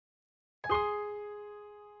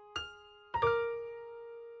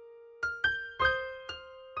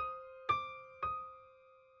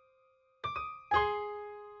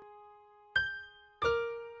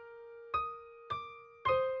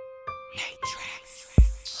I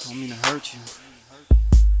don't mean to hurt you.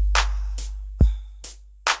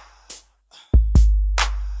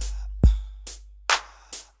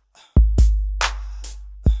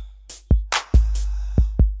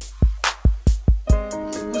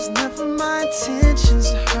 It was never my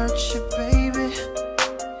intentions to hurt you, baby,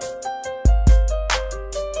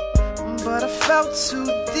 but I felt too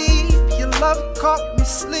deep. Your love caught me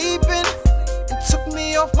sleeping and took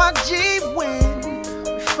me off my G when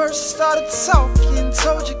we first started talking.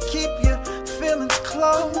 Told you keep your feelings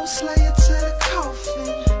close, almost lay you to the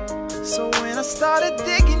coffin. So when I started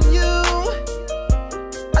digging you,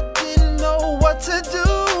 I didn't know what to do.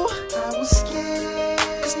 I was scared,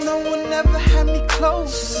 cause no one ever had me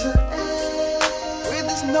close, where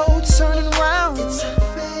there's no turning around.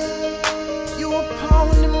 You were a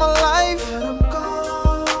pawn in my life, but I'm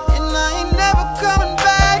gone, and I ain't never coming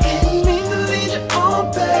back. Didn't mean to lead you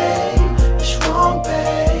on, babe. It's wrong,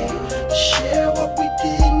 babe, to share what we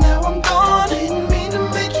did. Now I'm gone. Didn't mean to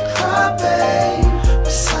make you cry, babe,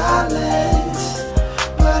 with silence,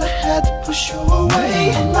 but I had to push you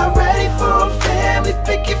away. I'm not ready for a family,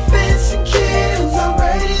 picket fence and kids. I'm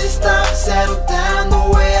ready to stop, settle down the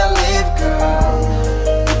way I live, girl.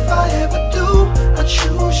 If I ever do, I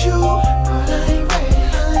choose you, but I ain't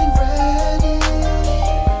ready,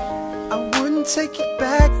 I wouldn't take it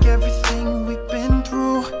back, everything we've been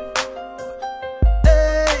through,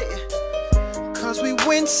 hey, cause we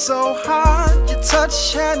went so hard. Your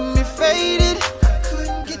touch had me faded, I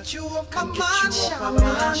couldn't get you off my mind.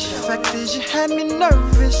 The fact is you had me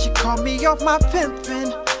nervous, you called me off my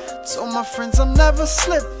pimpin'. Told my friends I'm never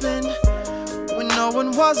slipping when no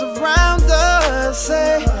one was around us.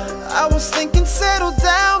 Hey, I was thinking settle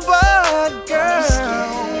down, but girl,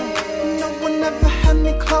 no one ever had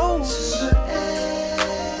me close,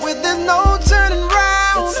 where there's no turning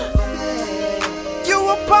round. You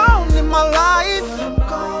were a pawn in my life,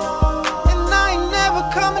 and I ain't never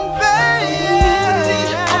coming back.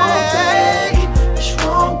 It's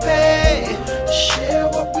wrong, babe, to share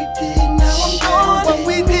what we did. Now I'm gone. What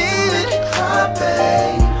we did, cry,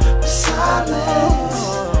 babe, with silence,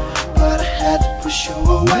 but I had to push you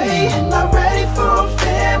away. I'm not ready for a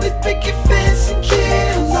family, picket